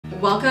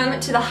Welcome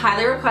to the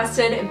highly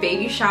requested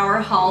baby shower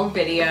haul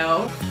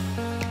video.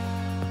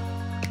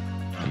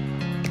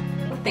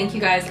 Thank you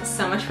guys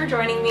so much for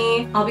joining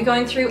me. I'll be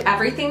going through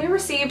everything we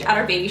received at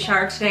our baby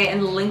shower today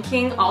and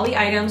linking all the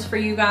items for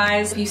you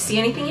guys. If you see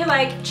anything you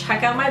like,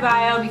 check out my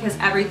bio because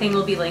everything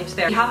will be linked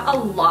there. We have a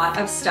lot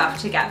of stuff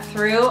to get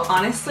through.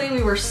 Honestly,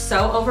 we were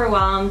so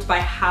overwhelmed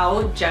by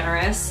how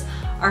generous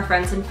our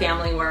friends and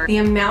family were. The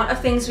amount of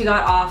things we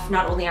got off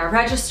not only our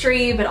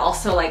registry, but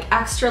also like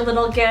extra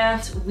little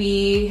gifts.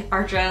 We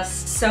are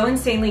just so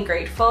insanely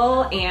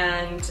grateful,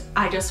 and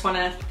I just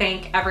wanna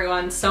thank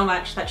everyone so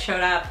much that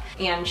showed up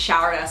and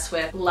showered us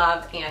with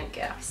love and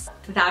gifts.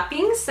 That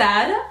being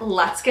said,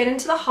 let's get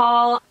into the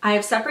haul. I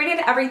have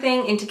separated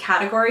everything into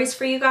categories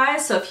for you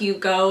guys. So if you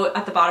go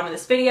at the bottom of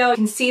this video, you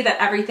can see that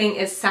everything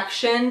is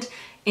sectioned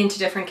into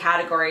different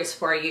categories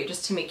for you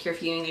just to make your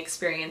viewing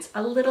experience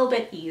a little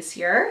bit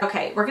easier.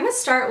 Okay, we're gonna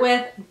start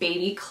with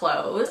baby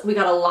clothes. We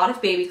got a lot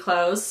of baby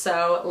clothes,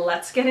 so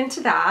let's get into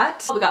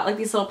that. We got like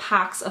these little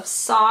packs of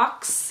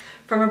socks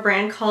from a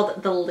brand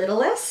called The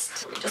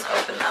Littlest. Let me just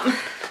open them.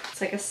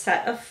 It's like a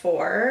set of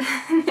 4.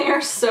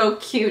 They're so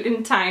cute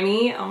and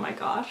tiny. Oh my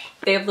gosh.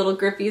 They have little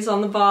grippies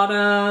on the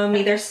bottom.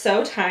 They're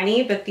so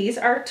tiny, but these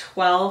are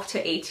 12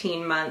 to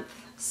 18 month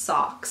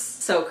socks.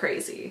 So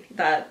crazy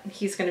that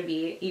he's gonna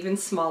be even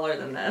smaller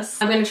than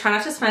this. I'm gonna try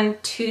not to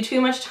spend too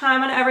much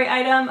time on every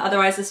item,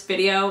 otherwise this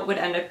video would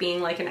end up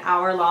being like an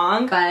hour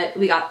long. But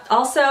we got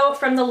also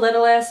from The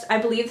Littlest, I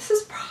believe this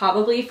is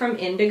probably from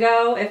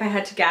Indigo if I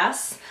had to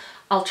guess.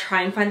 I'll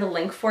try and find the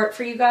link for it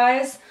for you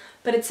guys.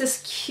 But it's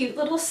this cute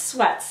little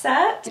sweat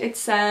set. It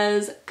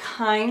says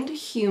kind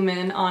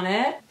human on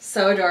it.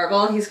 So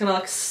adorable. He's gonna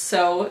look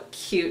so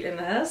cute in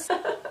this.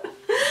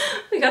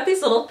 We got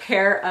these little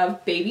pair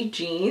of baby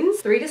jeans,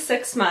 3 to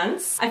 6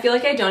 months. I feel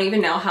like I don't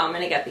even know how I'm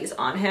gonna get these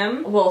on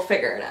him. We'll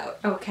figure it out.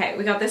 Okay,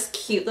 we got this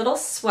cute little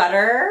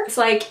sweater. It's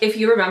like, if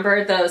you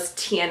remember those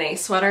TNA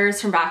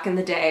sweaters from back in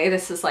the day,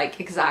 this is like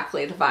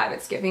exactly the vibe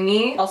it's giving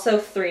me. Also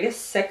 3 to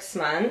 6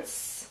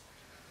 months.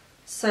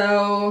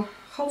 So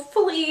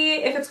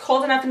hopefully, if it's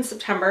cold enough in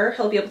September,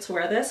 he'll be able to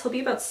wear this. He'll be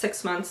about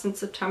 6 months in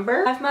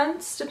September, 5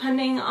 months,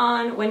 depending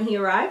on when he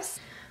arrives.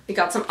 We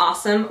got some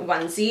awesome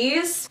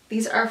onesies.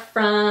 These are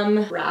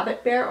from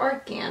Rabbit Bear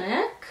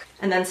Organic.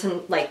 And then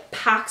some like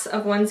packs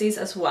of onesies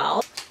as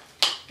well.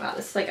 Wow,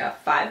 this is like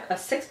a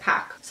 6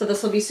 pack. So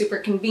this will be super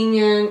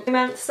convenient.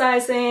 Amount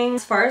sizing.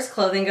 As far as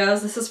clothing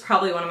goes, this is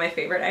probably one of my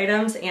favorite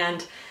items,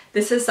 and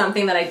this is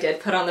something that I did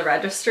put on the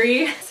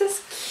registry. It's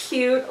this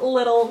cute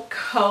little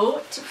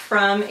coat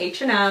from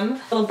H&M.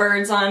 Little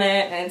birds on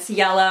it, and it's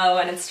yellow,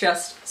 and it's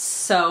just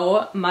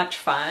so much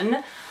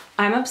fun.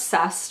 I'm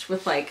obsessed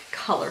with like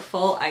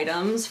colorful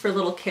items for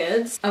little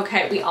kids.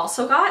 Okay, we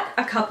also got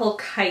a couple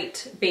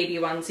kite baby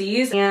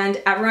onesies,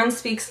 and everyone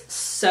speaks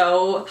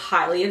so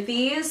highly of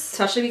these,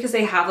 especially because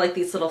they have like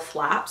these little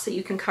flaps that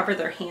you can cover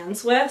their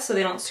hands with so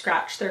they don't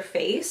scratch their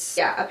face.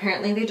 Yeah,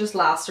 apparently they just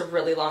last a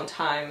really long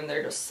time and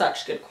they're just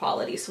such good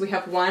quality. So we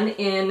have one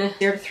in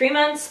 0 to 3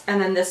 months,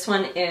 and then this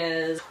one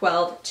is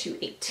 12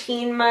 to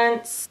 18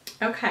 months.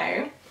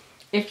 Okay,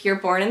 if you're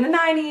born in the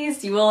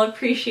 90s, you will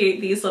appreciate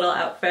these little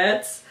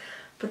outfits.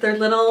 But they're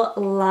little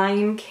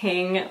Lion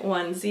King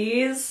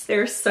onesies.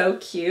 They're so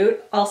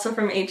cute. Also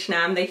from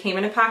H&M. They came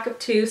in a pack of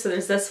 2. So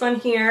there's this one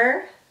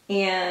here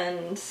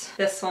and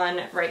this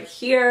one right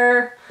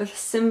here with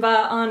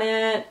Simba on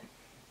it.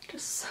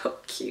 Just so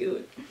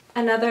cute.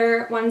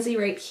 Another onesie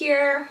right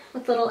here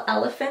with little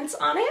elephants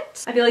on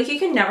it. I feel like you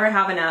can never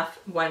have enough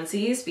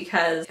onesies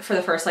because for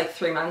the first like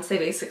 3 months they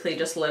basically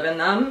just live in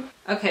them.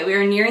 Okay, we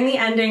are nearing the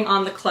ending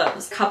on the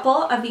clothes. A couple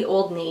of the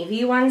Old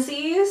Navy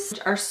onesies,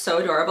 which are so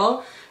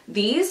adorable.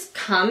 These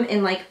come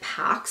in like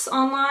packs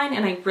online,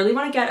 and I really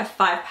want to get a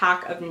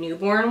 5-pack of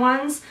newborn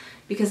ones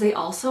because they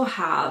also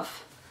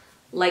have,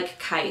 like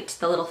Kite,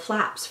 the little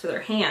flaps for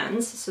their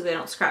hands so they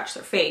don't scratch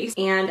their face.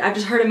 And I've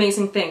just heard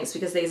amazing things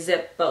because they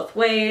zip both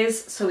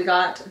ways. So we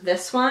got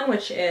this one,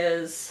 which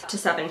is up to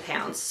 7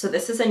 pounds. So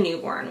this is a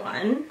newborn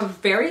one. A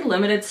very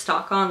limited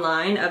stock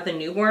online of the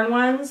newborn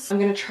ones. I'm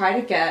gonna try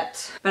to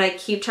get, but I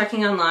keep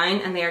checking online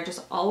and they are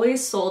just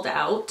always sold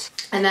out.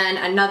 And then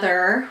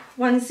another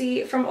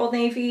onesie from Old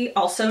Navy,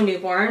 also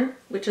newborn,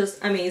 which is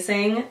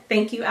amazing.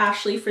 Thank you,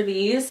 Ashley, for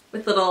these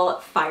with little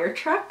fire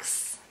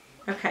trucks.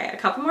 Okay, a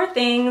couple more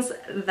things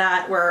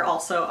that were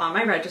also on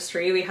my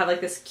registry. We have like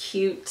this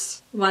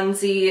cute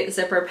onesie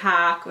zipper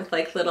pack with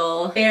like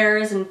little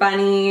bears and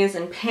bunnies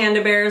and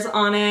panda bears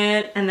on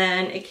it. And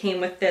then it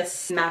came with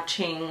this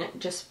matching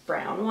just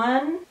brown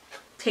one.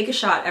 Take a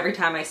shot every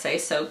time I say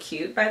so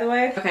cute, by the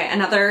way. Okay,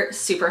 another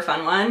super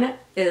fun one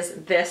is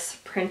this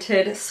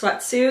printed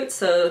sweatsuit.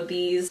 So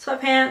these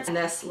sweatpants and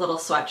this little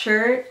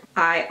sweatshirt.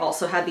 I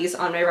also had these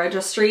on my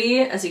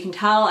registry. As you can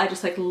tell, I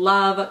just like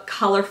love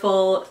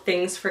colorful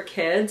things for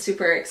kids.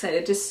 Super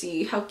excited to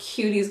see how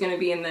cute he's gonna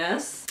be in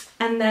this.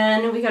 And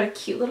then we got a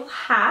cute little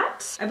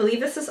hat. I believe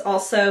this is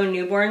also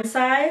newborn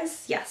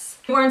size. Yes,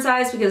 newborn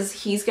size because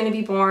he's gonna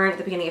be born at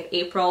the beginning of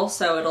April,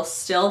 so it'll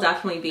still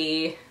definitely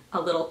be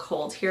a little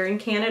cold here in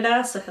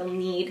Canada, so he'll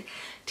need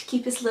to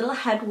keep his little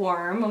head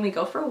warm when we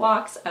go for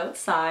walks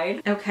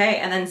outside. Okay,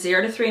 and then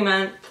 0 to 3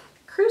 month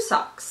crew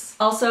socks.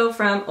 Also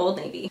from Old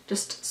Navy.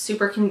 Just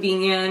super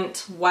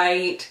convenient,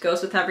 white,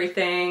 goes with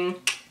everything.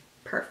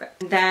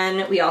 Perfect.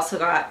 Then we also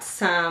got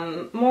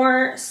some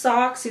more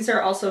socks. These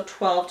are also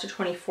 12 to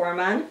 24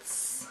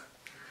 months.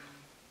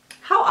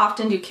 How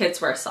often do kids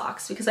wear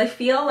socks? Because I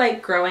feel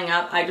like growing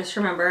up, I just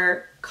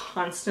remember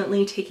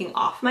constantly taking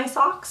off my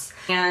socks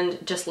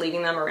and just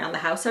leaving them around the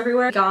house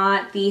everywhere.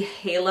 Got the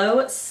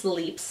Halo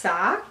sleep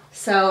sack.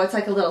 So it's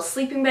like a little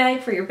sleeping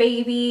bag for your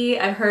baby.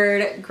 I've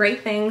heard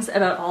great things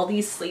about all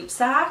these sleep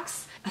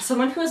sacks. As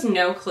someone who has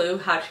no clue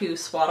how to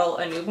swaddle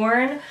a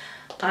newborn,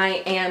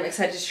 I am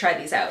excited to try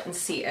these out and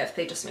see if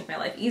they just make my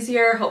life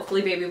easier.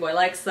 Hopefully baby boy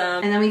likes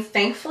them. And then we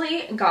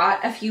thankfully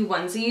got a few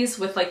onesies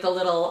with like the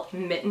little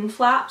mitten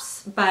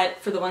flaps, but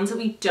for the ones that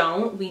we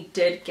don't, we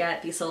did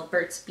get these little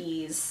Burt's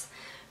Bees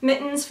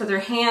mittens for their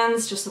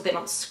hands just so they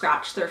don't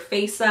scratch their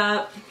face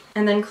up.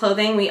 And then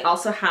clothing, we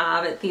also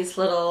have these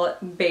little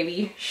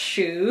baby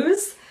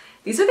shoes.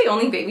 These are the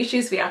only baby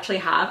shoes we actually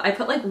have. I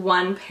put like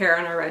 1 pair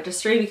on our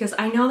registry because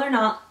I know they're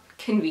not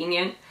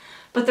convenient,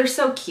 but they're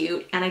so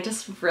cute and I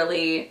just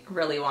really,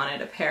 really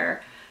wanted a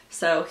pair.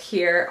 So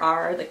here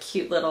are the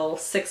cute little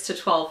 6 to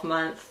 12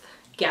 month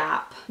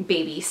Gap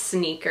baby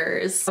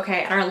sneakers.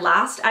 Okay, and our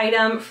last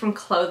item from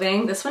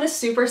clothing, this one is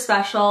super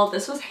special.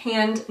 This was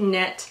hand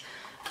knit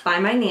by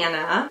my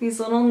Nana. These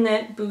little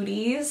knit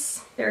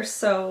booties. They're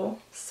so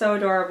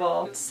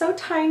adorable. It's so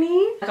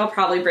tiny. I'll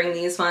probably bring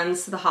these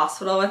ones to the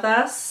hospital with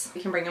us.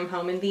 We can bring them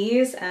home in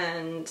these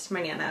and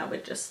my Nana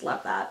would just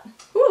love that.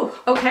 Whew.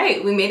 Okay,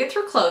 we made it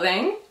through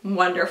clothing.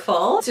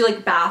 Wonderful. Let's do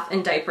like bath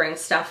and diapering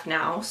stuff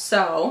now.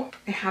 So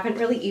I haven't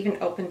really even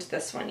opened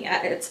this one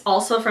yet. It's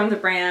also from the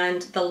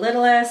brand The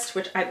Littlest,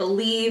 which I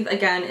believe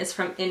again is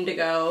from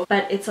Indigo,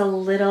 but it's a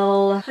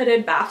little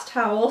hooded bath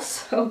towel.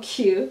 So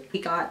cute.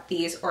 We got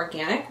these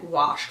organic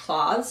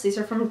washcloths. These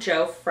are from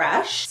Joe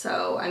Fresh.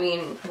 So I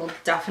mean, we'll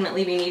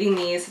definitely be needing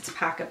these. It's a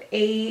pack of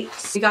 8.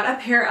 We got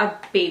a pair of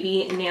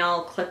baby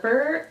nail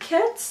clipper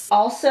kits.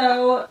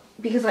 Also,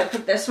 because I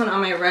put this one on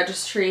my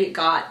registry,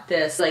 got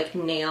this like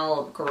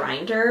nail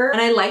grinder. And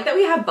I like that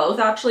we have both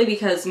actually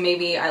because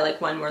maybe I like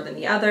one more than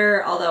the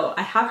other. Although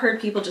I have heard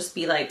people just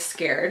be like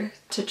scared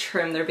to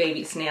trim their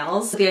baby's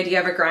nails. The idea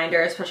of a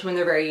grinder, especially when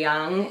they're very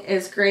young,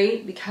 is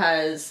great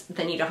because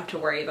then you don't have to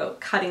worry about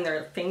cutting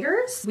their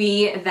fingers.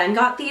 We then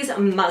got these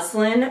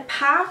muslin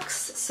packs.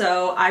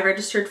 So I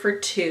registered for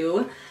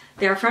 2.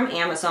 They're from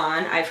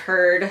Amazon. I've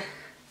heard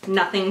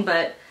nothing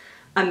but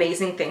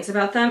amazing things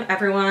about them.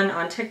 Everyone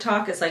on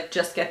TikTok is like,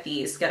 just get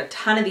these, get a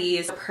ton of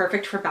these. They're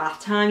perfect for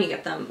bath time. You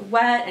get them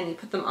wet and you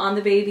put them on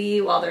the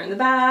baby while they're in the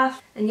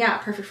bath. And yeah,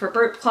 perfect for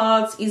burp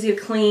cloths, easy to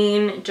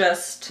clean,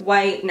 just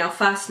white, no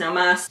fuss, no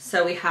muss.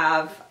 So we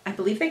have, I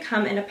believe they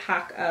come in a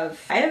pack of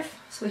 5.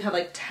 So we have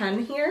like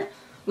 10 here.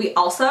 We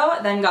also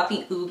then got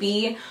the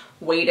Ubi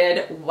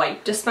weighted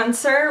wipe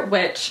dispenser,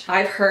 which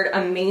I've heard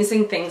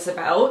amazing things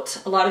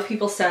about. A lot of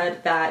people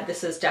said that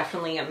this is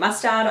definitely a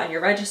must-add on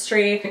your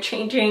registry. You're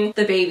changing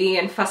the baby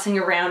and fussing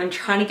around and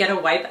trying to get a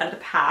wipe out of the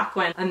pack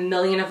when a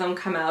million of them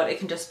come out, it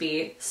can just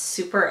be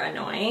super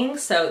annoying.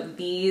 So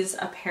these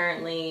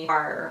apparently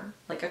are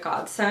like a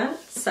godsend.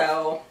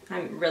 So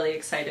I'm really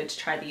excited to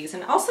try these.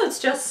 And also it's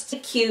just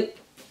cute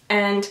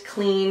and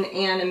clean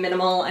and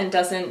minimal and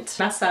doesn't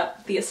mess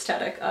up the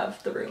aesthetic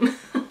of the room.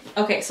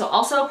 Okay, so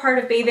also part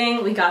of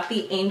bathing, we got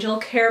the Angel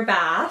Care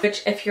Bath,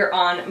 which if you're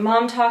on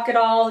Mom Talk at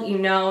all, you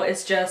know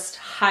is just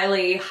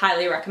highly,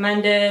 highly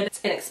recommended.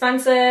 It's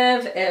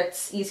inexpensive,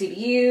 it's easy to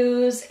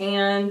use,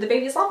 and the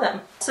babies love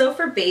them. So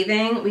for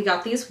bathing, we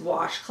got these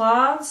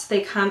washcloths.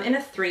 They come in a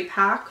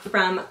 3-pack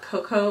from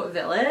Coco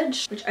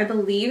Village, which I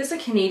believe is a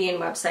Canadian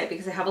website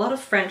because they have a lot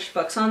of French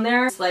books on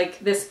there. It's like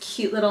this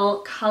cute little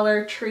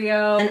color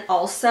trio. And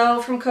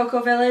also from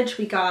Coco Village,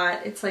 we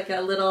got, it's like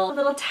a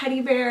little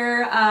teddy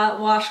bear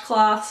washcloth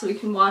so we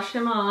can wash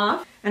him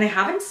off. And I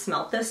haven't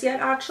smelt this yet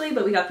actually,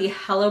 but we got the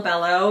Hello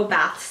Bello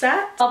bath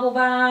set. Bubble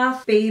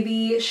bath,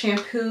 baby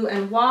shampoo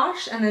and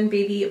wash, and then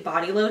baby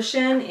body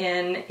lotion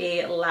in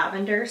a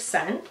lavender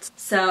scent.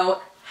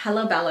 So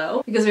Hello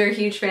Bello, because we were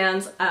huge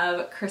fans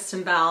of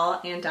Kristen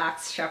Bell and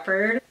Dax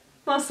Shepard.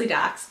 Mostly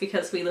Dax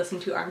because we listen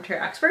to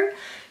Armchair Expert.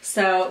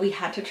 So we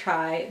had to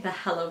try the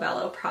Hello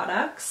Bello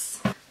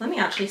products. Let me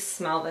actually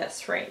smell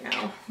this right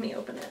now. Let me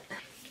open it.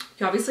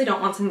 You obviously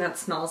don't want something that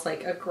smells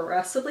like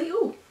aggressively,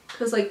 ooh,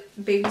 because like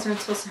babies aren't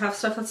supposed to have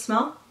stuff that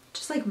smell.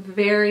 Just like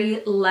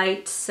very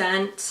light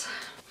scent.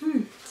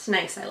 It's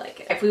nice, I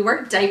like it. If we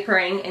work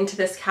diapering into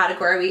this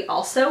category, we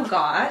also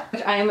got,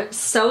 which I'm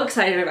so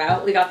excited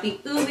about, we got the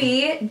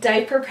Ubi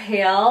Diaper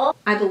Pail.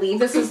 I believe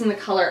this is in the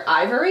color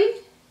Ivory,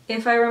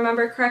 if I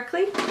remember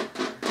correctly.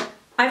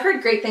 I've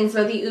heard great things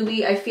about the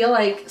Ubi. I feel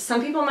like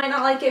some people might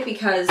not like it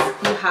because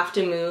you have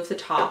to move the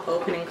top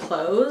open and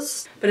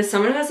close. But as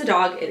someone who has a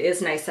dog, it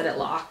is nice that it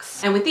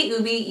locks. And with the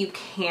Ubi, you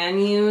can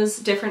use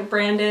different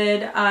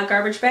branded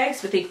garbage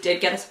bags, but they did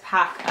get us a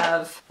pack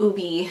of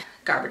Ubi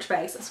garbage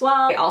bags as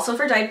well. Also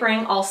for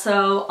diapering,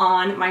 also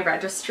on my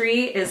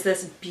registry is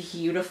this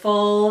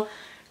beautiful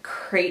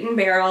Crate and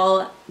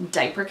Barrel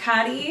diaper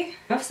caddy.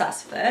 I'm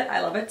obsessed with it. I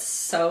love it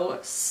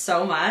so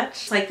much.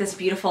 It's like this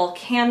beautiful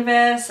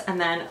canvas and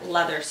then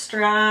leather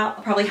strap.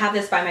 I'll probably have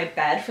this by my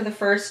bed for the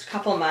first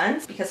couple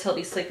months because he'll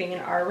be sleeping in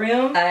our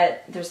room.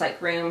 But there's like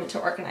room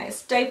to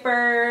organize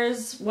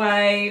diapers,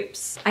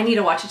 wipes. I need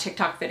to watch a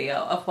TikTok video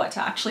of what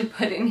to actually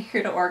put in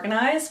here to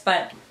organize,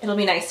 but it'll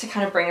be nice to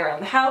kind of bring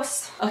around the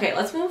house. Okay,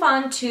 let's move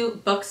on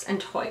to books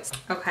and toys.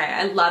 Okay,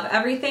 I love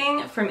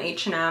everything from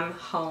H&M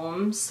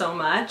Home so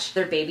much.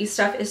 Their baby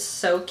stuff is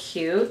so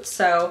cute.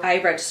 So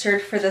I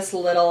registered for this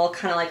little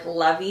kind of like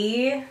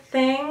lovey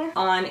thing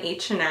on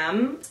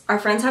H&M. Our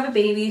friends have a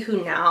baby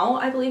who now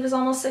I believe is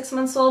almost 6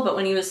 months old, but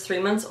when he was 3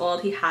 months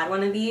old, he had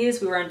one of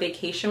these. We were on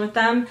vacation with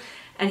them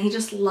and he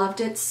just loved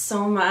it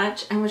so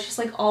much and was just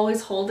like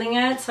always holding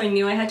it. So I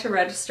knew I had to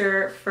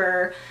register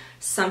for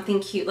something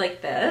cute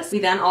like this. We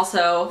then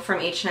also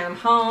from H&M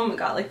Home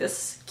got like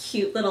this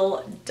cute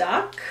little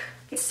duck.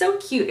 It's so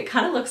cute. It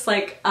kind of looks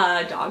like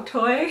a dog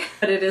toy,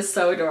 but it is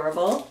so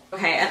adorable.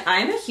 Okay, and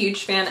I'm a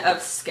huge fan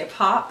of Skip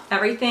Hop.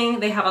 Everything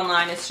they have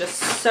online is just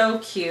so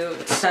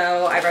cute.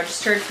 So I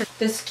registered for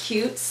this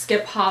cute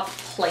Skip Hop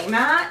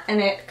playmat, and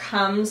it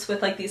comes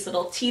with like these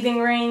little teething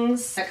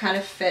rings that kind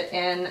of fit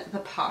in the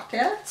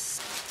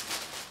pockets.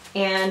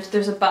 And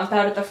there's a bump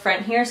out at the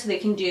front here so they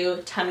can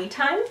do tummy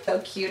time. So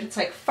cute. It's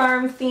like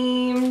farm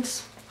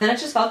themed. Then it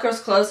just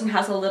velcros closed and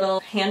has a little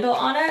handle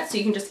on it so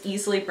you can just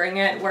easily bring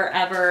it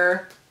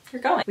wherever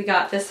you're going. We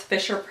got this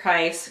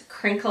Fisher-Price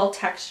crinkle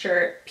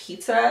texture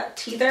pizza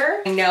teether.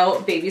 I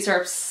know babies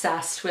are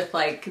obsessed with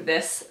like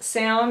this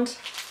sound.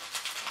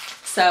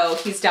 So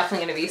he's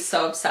definitely gonna be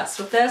so obsessed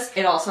with this.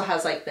 It also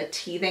has like the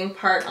teething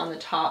part on the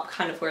top,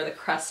 kind of where the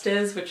crust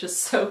is, which is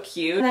so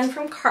cute. And then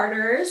from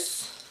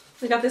Carter's,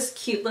 we got this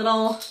cute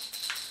little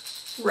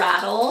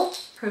rattle.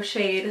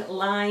 Crocheted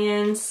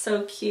lion,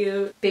 so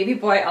cute. Baby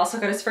boy also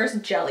got his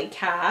first jelly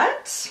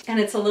cat, and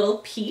it's a little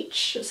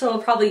peach, so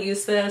we'll probably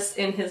use this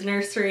in his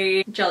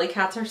nursery. Jelly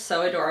cats are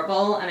so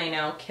adorable, and I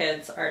know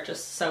kids are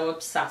just so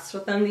obsessed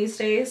with them these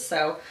days,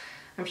 so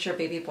I'm sure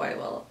baby boy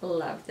will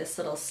love this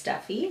little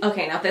stuffy.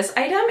 Okay, now this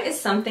item is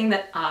something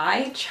that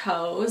I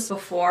chose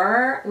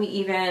before we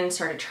even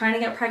started trying to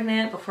get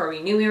pregnant, before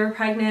we knew we were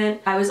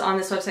pregnant. I was on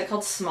this website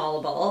called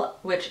Smallable,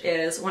 which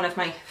is one of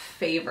my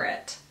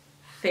favorite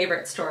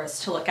stores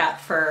to look at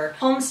for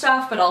home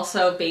stuff, but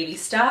also baby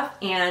stuff.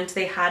 And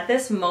they had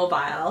this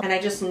mobile and I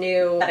just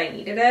knew that I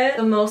needed it.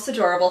 The most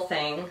adorable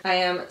thing. I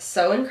am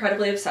so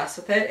incredibly obsessed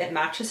with it. It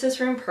matches his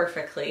room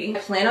perfectly. I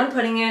plan on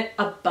putting it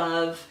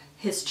above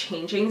his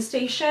changing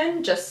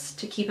station just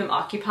to keep him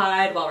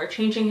occupied while we're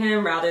changing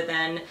him rather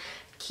than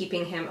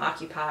keeping him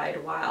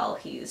occupied while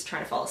he's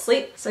trying to fall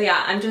asleep. So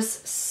yeah, I'm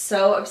just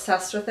so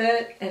obsessed with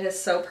it. It is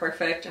so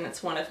perfect and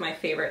it's one of my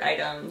favorite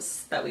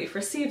items that we've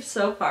received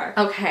so far.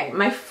 Okay,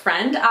 my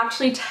friend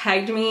actually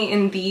tagged me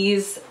in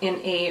these in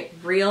a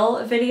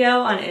reel video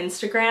on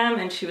Instagram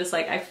and she was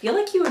like, I feel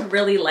like you would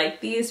really like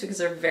these because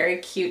they're very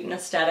cute and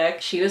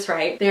aesthetic. She was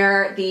right.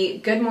 They're the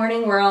Good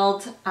Morning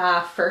World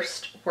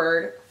first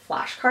word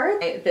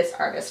flashcard. This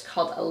artist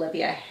called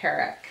Olivia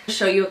Herrick. I'll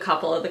show you a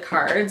couple of the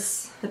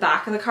cards. The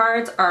back of the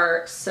cards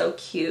are so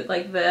cute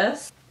like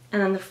this.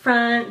 And then the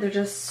front, they're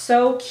just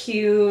so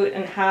cute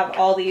and have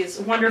all these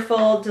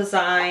wonderful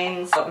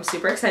designs. So I'm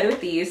super excited with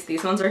these.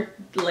 These ones are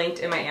linked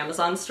in my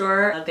Amazon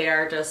store. They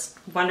are just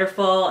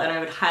wonderful and I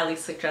would highly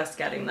suggest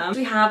getting them.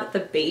 We have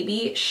the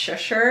Baby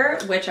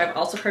Shusher, which I've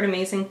also heard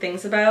amazing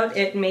things about.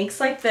 It makes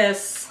like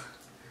this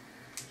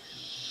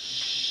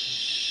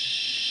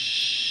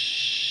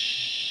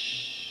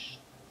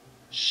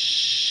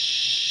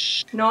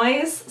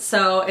noise,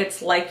 so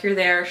it's like you're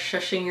there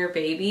shushing your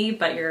baby,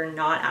 but you're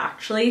not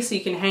actually. So you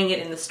can hang it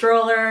in the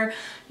stroller,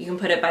 you can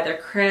put it by their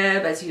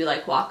crib as you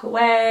like walk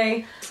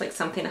away. It's like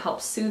something to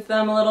help soothe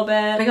them a little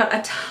bit. I got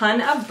a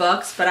ton of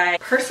books, but I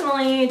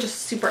personally just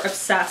super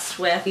obsessed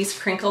with these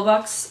crinkle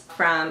books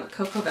from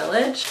Coco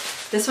Village.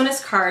 This one is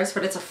Cars,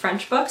 but it's a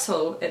French book,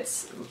 so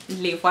it's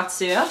Les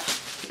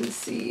Voitures. You can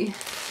see.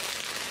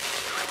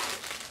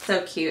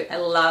 So cute. I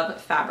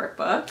love fabric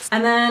books.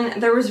 And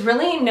then there was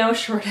really no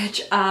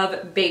shortage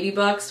of baby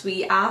books.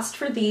 We asked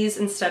for these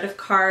instead of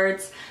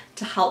cards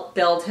to help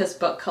build his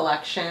book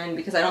collection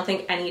because I don't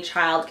think any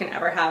child can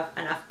ever have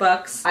enough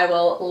books. I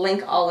will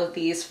link all of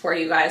these for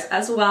you guys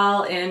as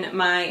well in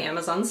my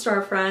Amazon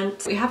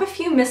storefront. We have a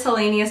few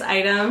miscellaneous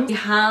items. We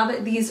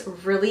have these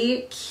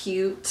really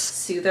cute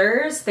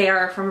soothers. They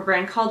are from a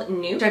brand called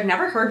New, which I've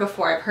never heard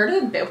before. I've heard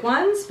of the bib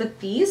ones, but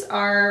these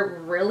are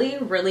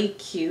really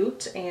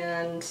cute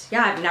and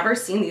yeah, I've never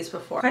seen these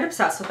before. Quite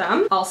obsessed with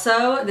them.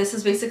 Also, this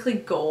is basically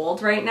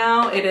gold right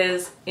now. It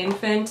is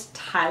infant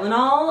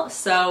Tylenol.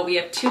 So we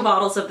have 2 bottles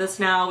bottles of this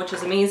now, which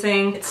is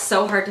amazing. It's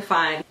so hard to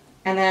find.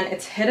 And then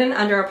it's hidden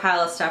under a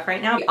pile of stuff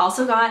right now. We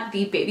also got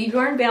the Baby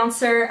Bjorn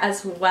bouncer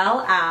as well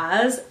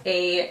as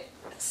a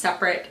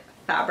separate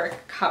fabric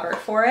cover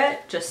for it,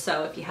 just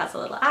so if he has a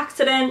little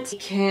accident, he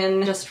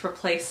can just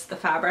replace the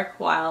fabric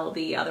while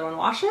the other one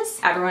washes.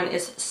 Everyone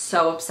is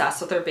so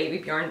obsessed with their Baby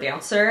Bjorn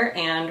bouncer,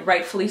 and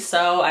rightfully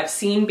so. I've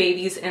seen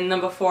babies in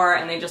them before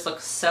and they just look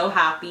so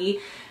happy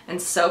and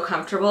so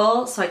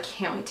comfortable, so I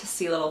can't wait to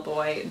see little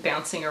boy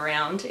bouncing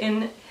around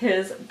in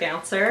his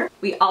bouncer.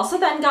 We also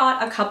then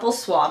got a couple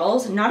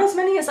swaddles, not as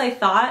many as I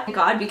thought, thank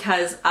God,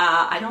 because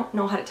I don't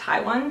know how to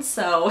tie one,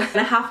 so I'm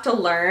gonna have to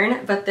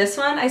learn. But this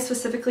one I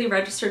specifically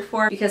registered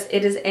for because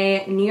it is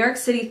a New York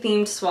City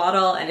themed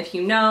swaddle, and if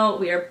you know,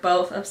 we are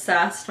both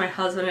obsessed, my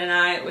husband and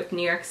I, with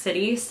New York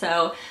City,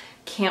 so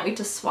can't wait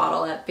to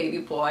swaddle that baby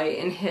boy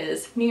in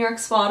his New York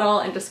swaddle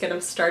and just get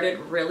him started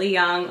really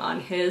young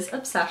on his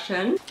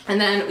obsession. And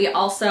then we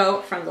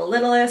also, from the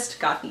littlest,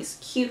 got these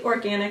cute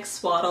organic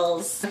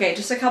swaddles. Okay,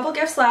 just a couple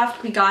gifts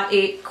left. We got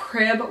a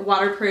crib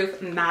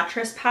waterproof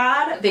mattress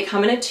pad. They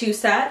come in a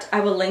 2-set. I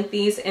will link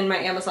these in my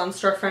Amazon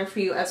storefront for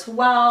you as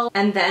well.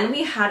 And then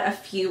we had a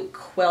few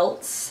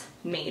quilts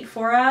made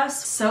for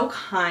us. So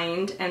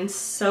kind and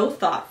so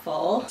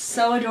thoughtful,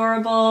 so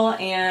adorable,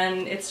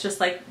 and it's just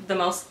like the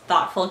most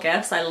thoughtful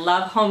gifts. I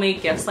love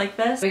homemade gifts like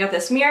this. We got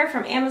this mirror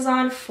from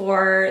Amazon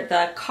for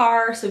the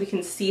car so we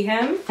can see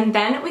him. And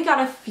then we got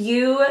a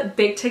few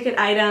big ticket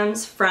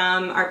items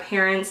from our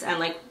parents and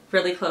like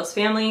really close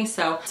family.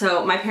 So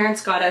my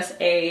parents got us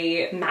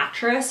a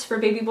mattress for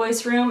baby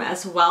boy's room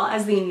as well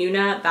as the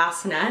Nuna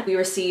bassinet. We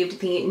received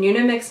the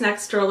Nuna Mix neck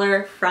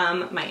stroller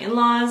from my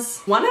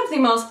in-laws. One of the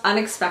most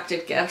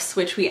unexpected gifts,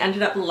 which we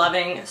ended up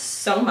loving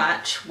so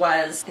much,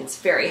 was, it's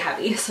very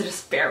heavy, so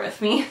just bear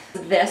with me,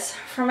 this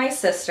from my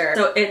sister.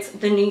 So it's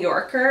the New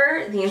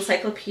Yorker, the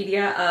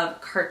encyclopedia of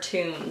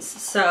cartoons.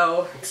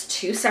 So it's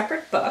 2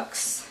 separate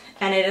books,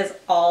 and it is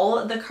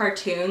all the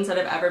cartoons that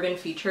have ever been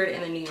featured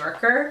in the New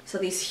Yorker. So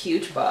these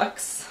huge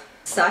books.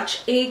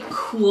 Such a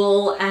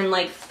cool and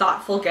like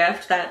thoughtful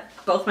gift that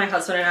both my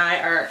husband and I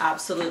are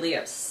absolutely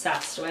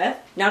obsessed with.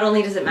 Not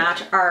only does it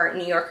match our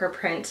New Yorker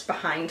print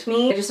behind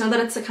me, I just know that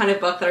it's the kind of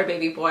book that our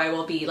baby boy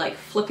will be like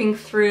flipping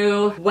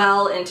through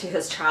well into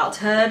his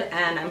childhood,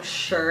 and I'm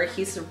sure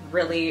he's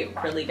really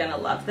gonna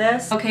love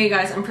this. Okay, you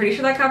guys, I'm pretty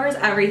sure that covers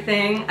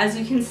everything. As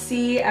you can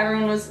see,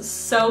 everyone was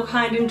so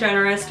kind and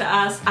generous to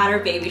us at our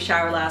baby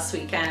shower last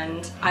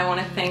weekend. I want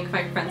to thank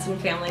my friends and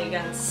family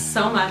again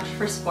so much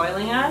for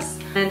spoiling us,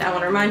 and I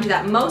want to remind you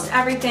that most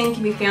everything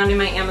can be found in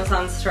my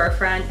Amazon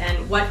storefront, and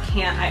what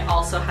can't I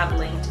also have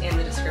linked in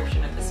the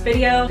description of this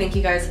video. Thank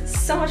you guys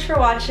so much for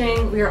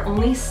watching. We are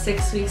only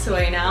 6 weeks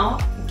away now,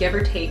 give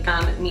or take,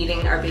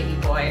 meeting our baby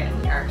boy,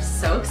 and we are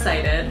so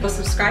excited. So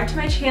subscribe to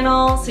my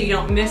channel so you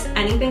don't miss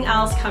anything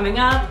else coming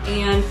up,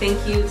 and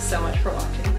thank you so much for watching.